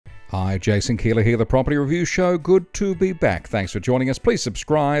Hi, Jason Keeler here, the Property Review Show. Good to be back. Thanks for joining us. Please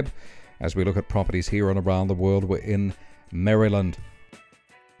subscribe as we look at properties here and around the world. We're in Maryland.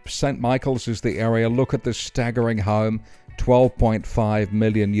 St. Michael's is the area. Look at this staggering home, $12.5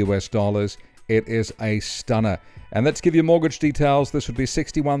 million US. It is a stunner. And let's give you mortgage details. This would be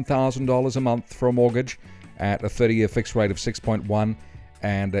 $61,000 a month for a mortgage at a 30-year fixed rate of 6.1,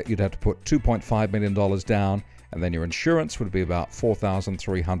 and you'd have to put $2.5 million down. And then your insurance would be about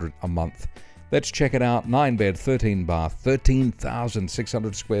 $4,300 a month. Let's check it out. 9-bed, 13-bath,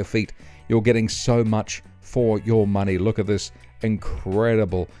 13,600 square feet. You're getting so much for your money. Look at this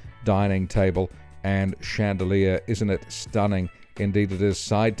incredible dining table and chandelier. Isn't it stunning? Indeed it is.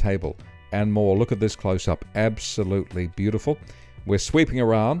 Side table and more. Look at this close-up. Absolutely beautiful. We're sweeping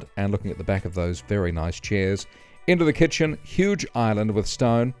around and looking at the back of those very nice chairs. Into the kitchen. Huge island with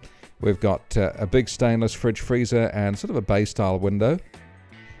stone. We've got a big stainless fridge freezer and sort of a bay-style window.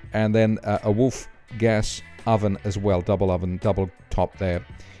 And then a Wolf gas oven as well, double oven, double top there.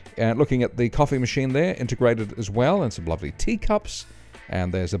 And looking at the coffee machine there, integrated as well, and some lovely teacups.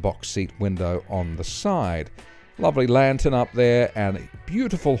 And there's a box seat window on the side. Lovely lantern up there and a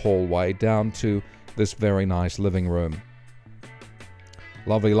beautiful hallway down to this very nice living room.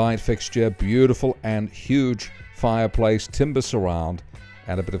 Lovely light fixture, beautiful and huge fireplace, timber surround,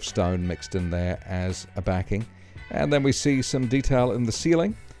 and a bit of stone mixed in there as a backing. And then we see some detail in the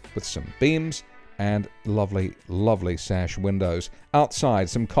ceiling with some beams and lovely, lovely sash windows. Outside,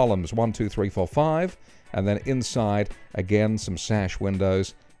 some columns, 1, 2, 3, 4, 5. And then inside, again, some sash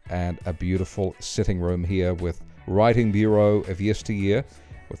windows and a beautiful sitting room here with writing bureau of yesteryear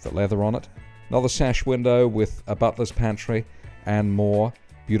with the leather on it. Another sash window with a butler's pantry and more.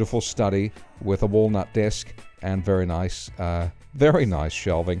 Beautiful study with a walnut desk and very nice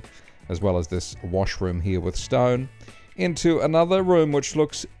shelving, as well as this washroom here with stone. Into another room which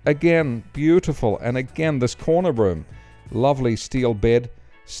looks, again, beautiful. And again, this corner room. Lovely steel bed,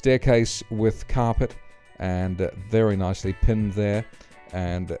 staircase with carpet, and very nicely pinned there.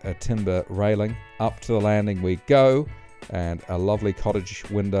 And a timber railing. Up to the landing we go. And a lovely cottage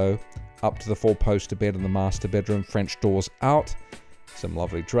window. Up to the 4-poster bed in the master bedroom. French doors out. Some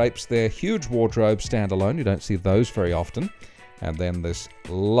lovely drapes there. Huge wardrobe, standalone. You don't see those very often. And then this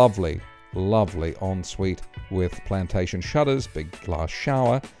lovely, lovely ensuite with plantation shutters, big glass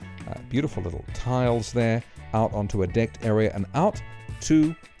shower, beautiful little tiles there, out onto a decked area and out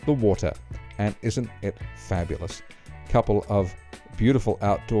to the water. And isn't it fabulous? Couple of beautiful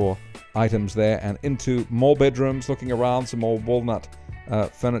outdoor items there and into more bedrooms, looking around, some more walnut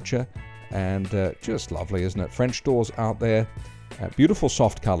furniture, and just lovely, isn't it? French doors out there, beautiful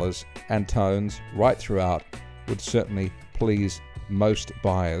soft colors and tones right throughout, would certainly please most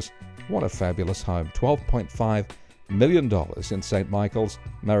buyers. What a fabulous home. $12.5 million in St. Michael's,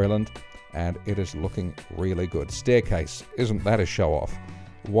 Maryland, and it is looking really good. Staircase, isn't that a show off?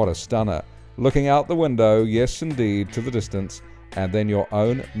 What a stunner. Looking out the window, yes indeed, to the distance, and then your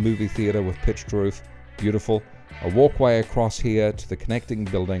own movie theater with pitched roof. Beautiful. A walkway across here to the connecting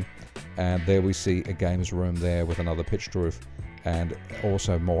building, and there we see a games room there with another pitched roof, and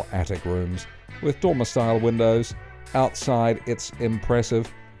also more attic rooms with dormer-style windows. Outside, it's impressive.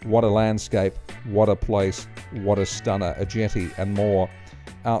 What a landscape, what a place, what a stunner, a jetty and more.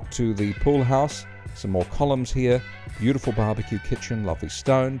 Out to the pool house, some more columns here, beautiful barbecue kitchen, lovely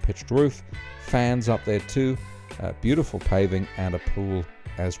stone, pitched roof, fans up there too, beautiful paving and a pool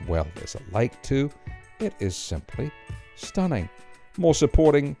as well. There's a lake too. It is simply stunning. More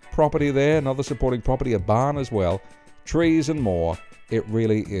supporting property there, another supporting property, a barn as well, trees and more. It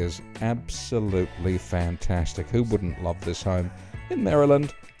really is absolutely fantastic. Who wouldn't love this home in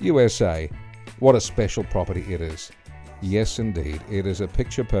Maryland, USA? What a special property it is. Yes, indeed. It is a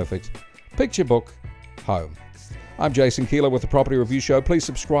picture-perfect, picture book home. I'm Jason Keeler with the Property Review Show. Please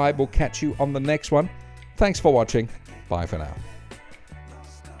subscribe. We'll catch you on the next one. Thanks for watching. Bye for now.